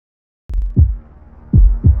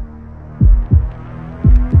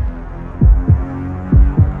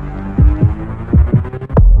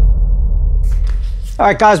All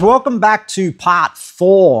right, guys, welcome back to part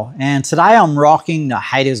 4. And today I'm rocking the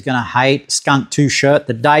Haters Gonna Hate Skunk 2 shirt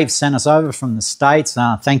that Dave sent us over from the States.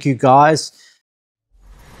 Thank you, guys.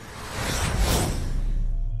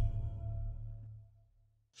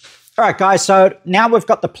 All right, guys, so now we've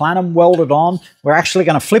got the Plenum welded on. We're actually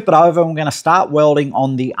going to flip it over and we're going to start welding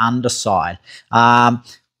on the underside.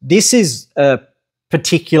 This is a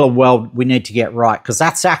particular weld we need to get right because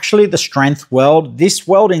that's actually the strength weld. This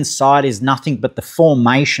weld inside is nothing but the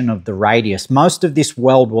formation of the radius. Most of this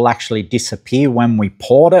weld will actually disappear when we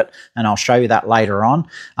port it, and I'll show you that later on.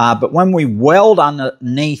 But when we weld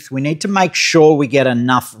underneath, we need to make sure we get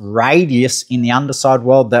enough radius in the underside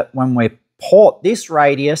weld that when we port this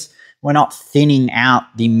radius, we're not thinning out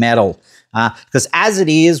the metal. Because as it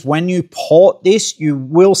is, when you port this, you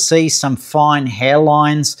will see some fine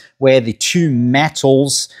hairlines where the two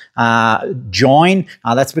metals join.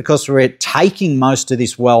 That's because we're taking most of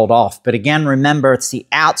this weld off. But again, remember, it's the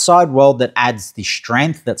outside weld that adds the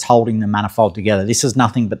strength that's holding the manifold together. This is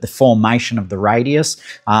nothing but the formation of the radius.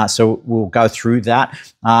 So we'll go through that.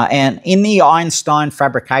 And in the Einstein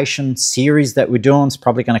fabrication series that we're doing, it's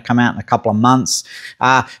probably going to come out in a couple of months,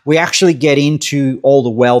 we actually get into all the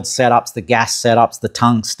weld setups, the gas setups, the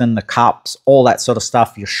tungsten, the cups, all that sort of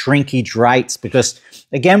stuff, your shrinkage rates, because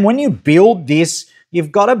again, when you build this,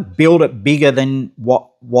 you've got to build it bigger than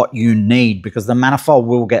what you need because the manifold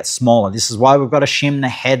will get smaller. This is why we've got to shim the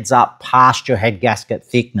heads up past your head gasket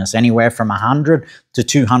thickness, anywhere from 100 to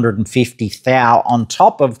 250 thou on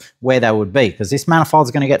top of where they would be, because this manifold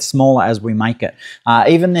is going to get smaller as we make it.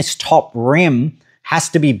 Even this top rim has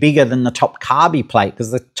to be bigger than the top carby plate,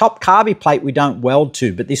 because the top carby plate we don't weld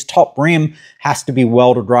to, but this top rim has to be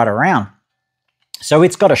welded right around. So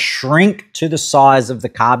it's got to shrink to the size of the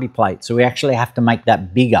carby plate. So we actually have to make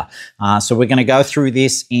that bigger. So we're going to go through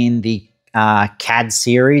this in the CAD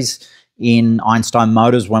series in Einstein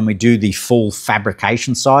Motors when we do the full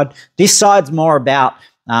fabrication side. This side's more about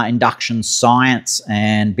induction science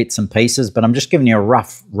and bits and pieces, but I'm just giving you a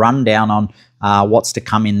rough rundown on what's to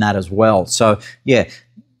come in that as well. So yeah,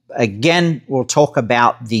 again, we'll talk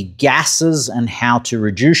about the gases and how to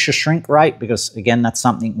reduce your shrink rate, because again, that's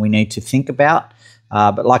something we need to think about.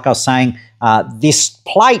 But like I was saying, this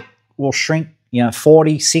plate will shrink,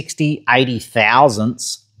 40, 60, 80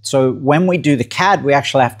 thousandths. So when we do the CAD, we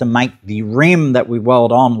actually have to make the rim that we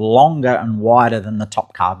weld on longer and wider than the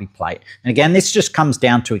top carby plate. And again, this just comes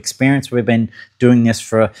down to experience. We've been doing this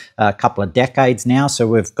for a couple of decades now, so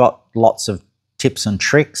we've got lots of tips and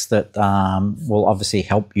tricks that will obviously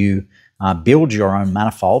help you build your own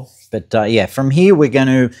manifold. But yeah, from here we're going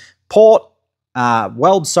to weld,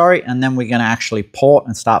 and then we're going to actually port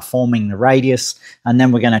and start forming the radius, and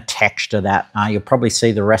then we're going to texture that. You'll probably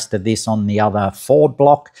see the rest of this on the other Ford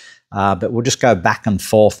block, but we'll just go back and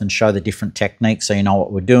forth and show the different techniques so you know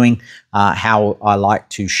what we're doing. How I like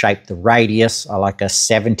to shape the radius. I like a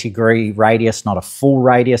 70-degree radius, not a full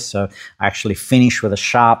radius, so I actually finish with a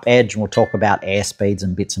sharp edge, and we'll talk about air speeds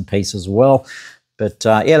and bits and pieces as well. But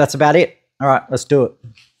yeah, that's about it. All right, let's do it.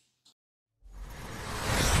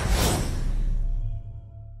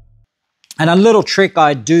 And a little trick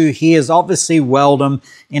I do here is obviously weld them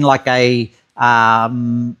in like a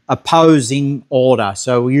opposing order.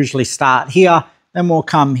 So we usually start here, then we'll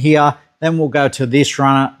come here, then we'll go to this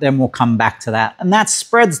runner, then we'll come back to that. And that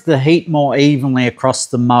spreads the heat more evenly across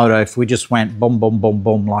the motor if we just went boom, boom, boom,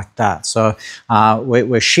 boom like that. So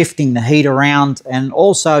we're shifting the heat around and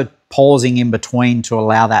also pausing in between to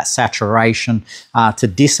allow that saturation to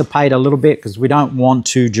dissipate a little bit, because we don't want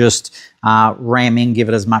to just ram in, give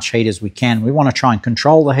it as much heat as we can. We want to try and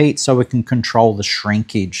control the heat so we can control the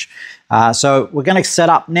shrinkage. So we're going to set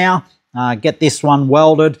up now, get this one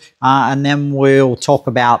welded, and then we'll talk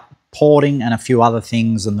about porting and a few other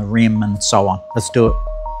things and the rim and so on. Let's do it.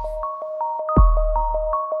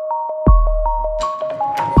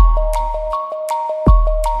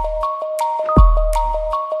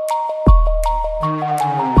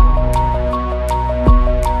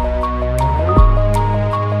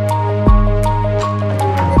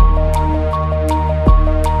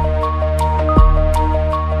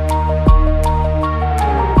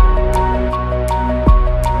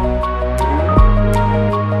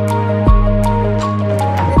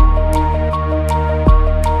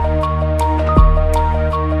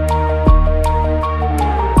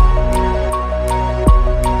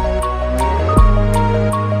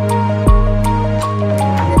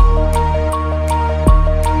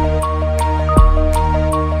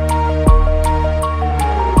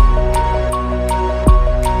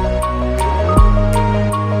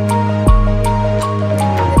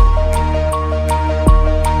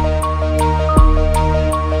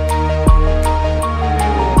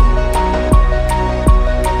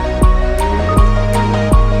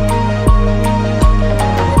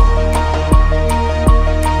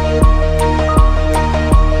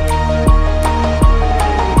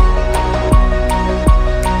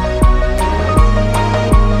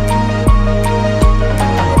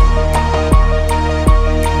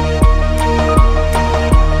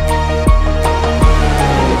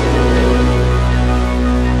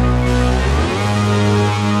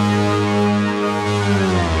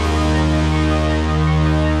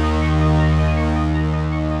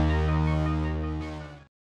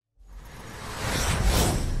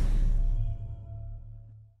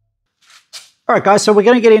 All right, guys, so we're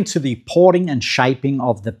going to get into the porting and shaping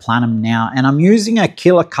of the Plenum now, and I'm using a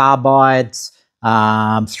Killer Carbide's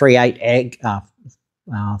 3/8 egg,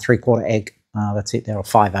 3/4 egg. That's it there, or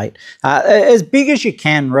 5/8. As big as you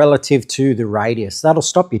can relative to the radius. That'll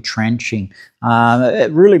stop you trenching.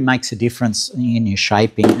 It really makes a difference in your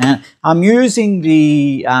shaping. And I'm using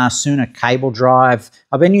the Sooner cable drive.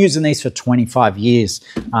 I've been using these for 25 years.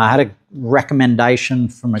 I had a recommendation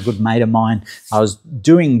from a good mate of mine. I was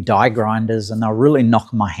doing die grinders and they were really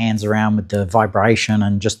knocking my hands around with the vibration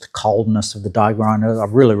and just the coldness of the die grinders. I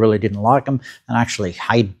really didn't like them and I actually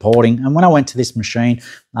hated porting. And when I went to this machine,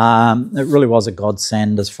 it really was a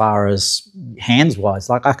godsend as far as hands wise.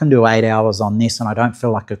 Like I can do 8 hours on this and I don't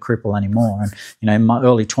feel like a cripple anymore. And you know, in my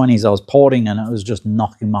early 20s I was porting and it was just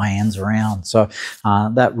knocking my hands around. So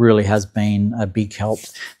that really has been a big help.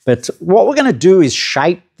 But what we're going to do is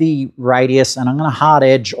shape the radius, and I'm going to hard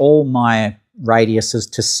edge all my radiuses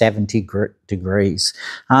to 70 degrees.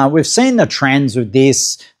 We've seen the trends with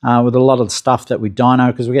this, with a lot of the stuff that we dyno,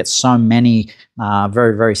 because we get so many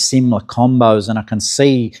very similar combos, and I can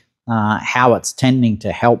see how it's tending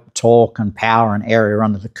to help torque and power and area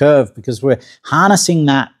under the curve, because we're harnessing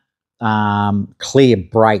that clear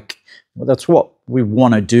break. Well, that's what we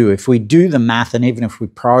want to do. If we do the math, and even if we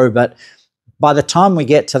probe it, by the time we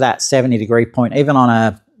get to that 70-degree point, even on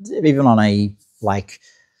a like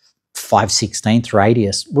 5/16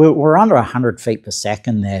 radius, we're under 100 feet per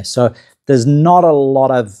second there. So there's not a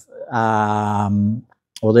lot of,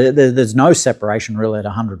 there's no separation really at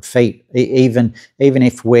 100 feet, even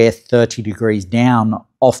if we're 30 degrees down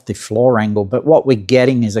off the floor angle. But what we're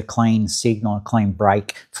getting is a clean signal, a clean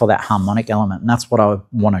break for that harmonic element. And that's what I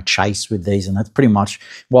want to chase with these. And that's pretty much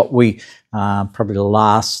what we, probably the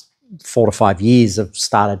last 4 to 5 years have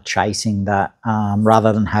started chasing that,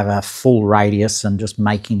 rather than have a full radius and just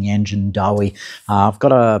making the engine doughy. I've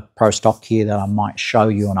got a pro stock here that I might show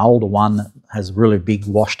you, an older one that has really big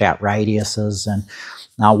washed out radiuses. And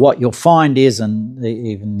what you'll find is, and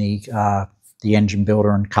even the engine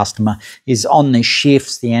builder and customer, is on the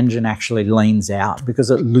shifts the engine actually leans out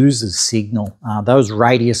because it loses signal. Those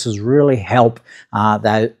radiuses really help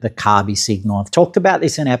the carby signal. I've talked about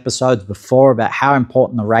this in episodes before about how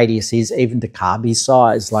important the radius is, even to carby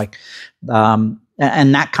size. Like,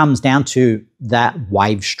 and that comes down to that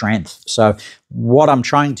wave strength. So what I'm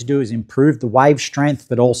trying to do is improve the wave strength,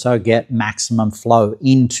 but also get maximum flow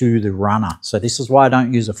into the runner. So this is why I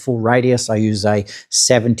don't use a full radius. I use a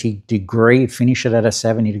 70-degree, finish it at a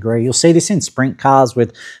 70-degree. You'll see this in sprint cars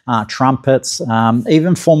with trumpets.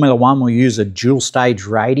 Even Formula One will use a dual stage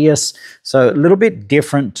radius. So a little bit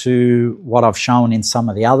different to what I've shown in some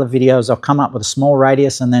of the other videos. I'll come up with a small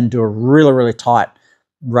radius and then do a really tight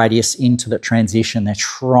radius into the transition. They're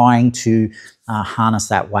trying to harness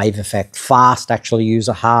that wave effect. Fast actually use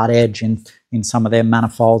a hard edge in some of their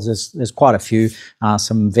manifolds. There's quite a few.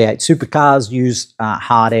 Some V8 supercars use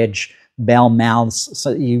hard edge bell mouths.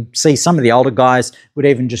 So you see some of the older guys would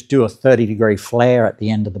even just do a 30-degree flare at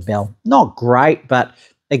the end of the bell. Not great, but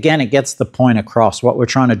again, it gets the point across. What we're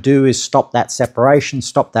trying to do is stop that separation,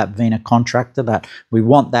 stop that vena contractor, that we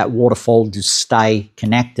want that waterfall to stay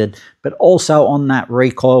connected. But also on that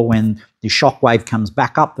recoil, when the shock wave comes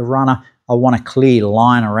back up the runner, I want a clear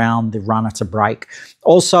line around the runner to brake.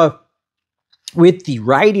 Also, with the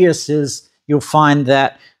radiuses, you'll find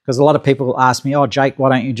that, because a lot of people ask me, oh, Jake, why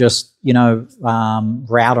don't you just,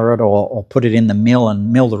 router it or put it in the mill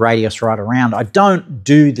and mill the radius right around? I don't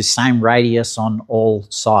do the same radius on all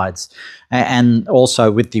sides. And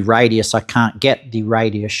also with the radius, I can't get the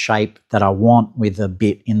radius shape that I want with a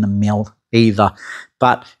bit in the mill either.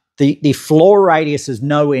 But the floor radius is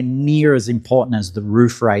nowhere near as important as the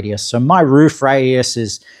roof radius. So my roof radius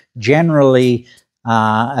is generally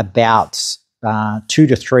about 2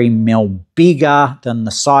 to 3 mil bigger than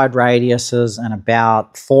the side radiuses and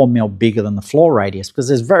about 4 mil bigger than the floor radius, because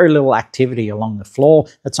there's very little activity along the floor.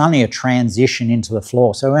 It's only a transition into the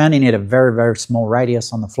floor. So we only need a very small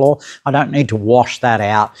radius on the floor. I don't need to wash that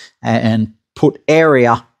out and put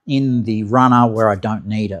area in the runner where I don't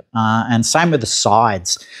need it. And same with the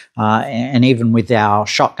sides. And even with our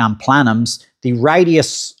shotgun Plenums, the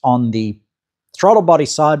radius on the throttle body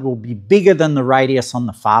side will be bigger than the radius on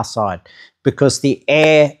the far side, because the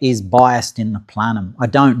air is biased in the Plenum. I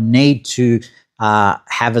don't need to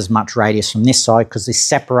have as much radius from this side, because the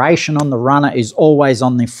separation on the runner is always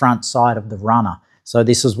on the front side of the runner. So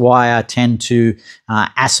this is why I tend to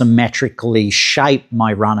asymmetrically shape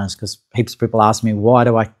my runners, because heaps of people ask me, why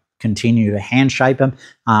do I continue to hand shape them?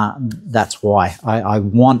 That's why I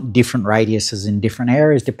want different radiuses in different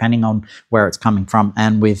areas depending on where it's coming from.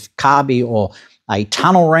 And with carby or a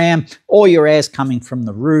tunnel ram, all your air's coming from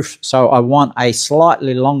the roof, so I want a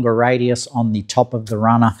slightly longer radius on the top of the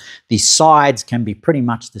runner. The sides can be pretty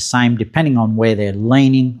much the same depending on where they're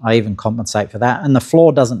leaning. I even compensate for that, and the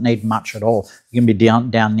floor doesn't need much at all. You can be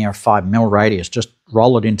down near a 5mm radius, just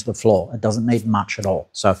roll it into the floor. It doesn't need much at all,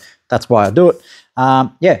 so that's why I do it.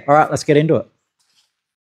 Yeah, all right, let's get into it.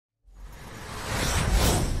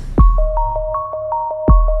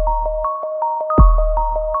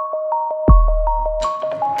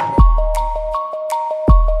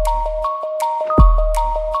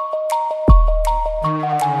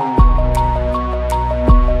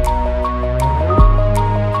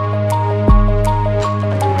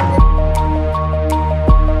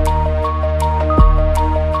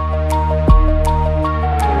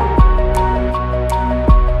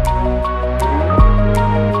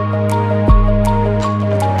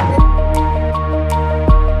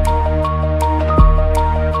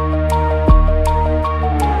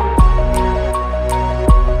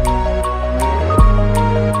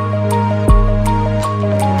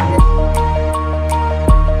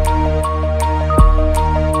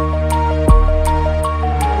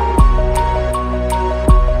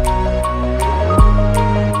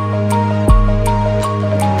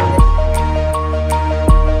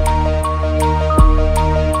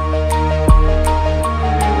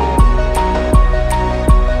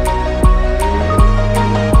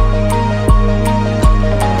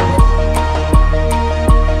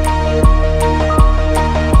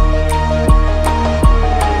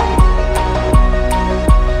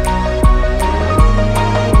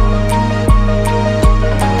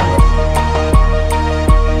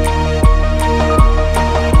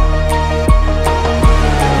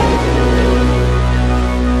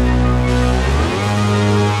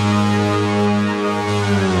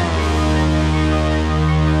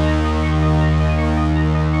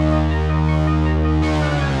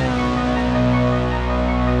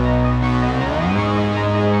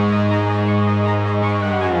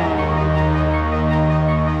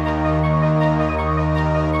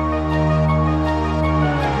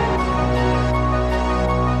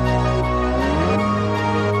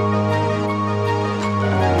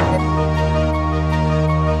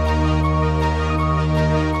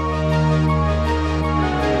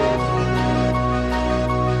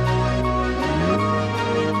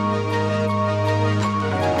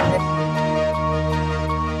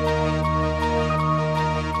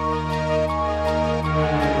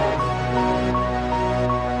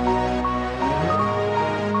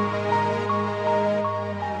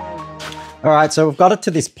 All right, so we've got it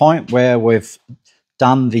to this point where we've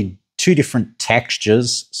done the two different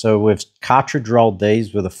textures. So we've cartridge rolled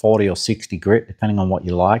these with a 40 or 60 grit, depending on what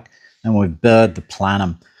you like, and we've burred the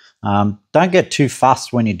Plenum. Don't get too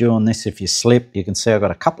fussed when you're doing this. If you slip, you can see I've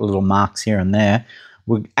got a couple of little marks here and there.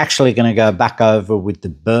 We're actually going to go back over with the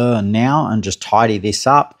burr now and just tidy this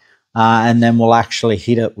up, and then we'll actually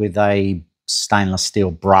hit it with a stainless steel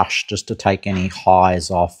brush just to take any highs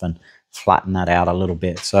off and flatten that out a little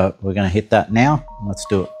bit. So we're going to hit that now. Let's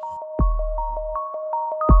do it.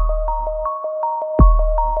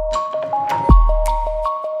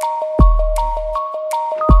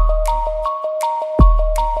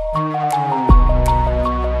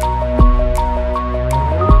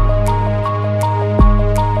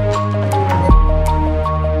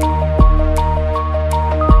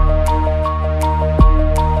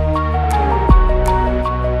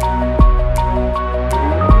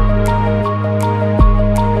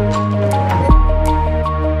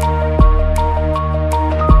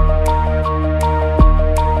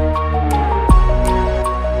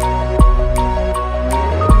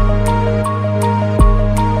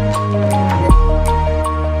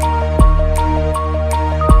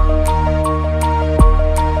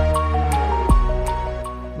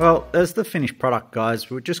 Well, there's the finished product, guys.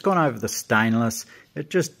 We've just gone over the stainless. It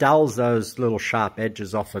just dulls those little sharp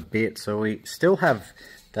edges off a bit, so we still have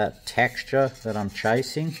that texture that I'm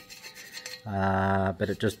chasing, but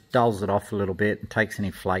it just dulls it off a little bit and takes any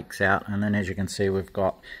flakes out. And then, as you can see, we've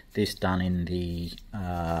got this done in the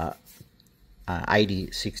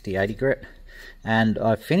 60, 80 grit. And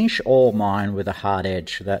I finish all mine with a hard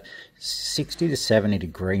edge, that 60 to 70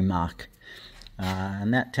 degree mark.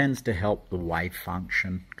 And that tends to help the wave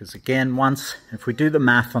function, because again, if we do the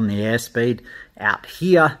math on the airspeed out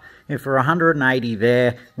here, if we're 180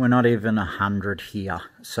 there, we're not even 100 here.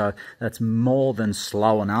 So that's more than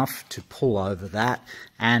slow enough to pull over that,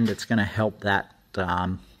 and it's going to help that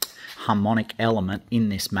harmonic element in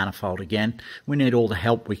this manifold. Again, we need all the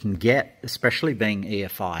help we can get, especially being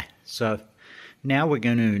EFI. So now we're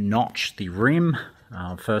going to notch the rim.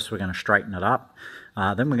 First we're going to straighten it up,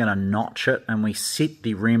 then we're going to notch it, and we sit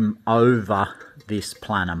the rim over this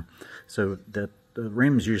plenum. So the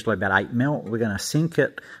rim's usually about 8 mil. We're going to sink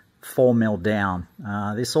it 4 mil down.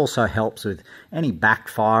 This also helps with any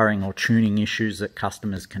backfiring or tuning issues that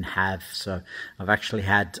customers can have. So I've actually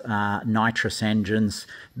had nitrous engines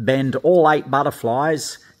bend all 8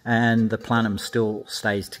 butterflies and the plenum still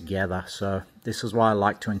stays together. So this is why I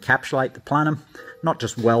like to encapsulate the plenum, not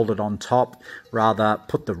just weld it on top, rather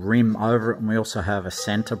put the rim over it. And we also have a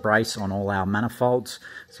center brace on all our manifolds.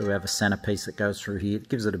 So we have a centerpiece that goes through here. It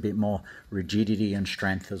gives it a bit more rigidity and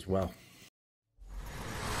strength as well.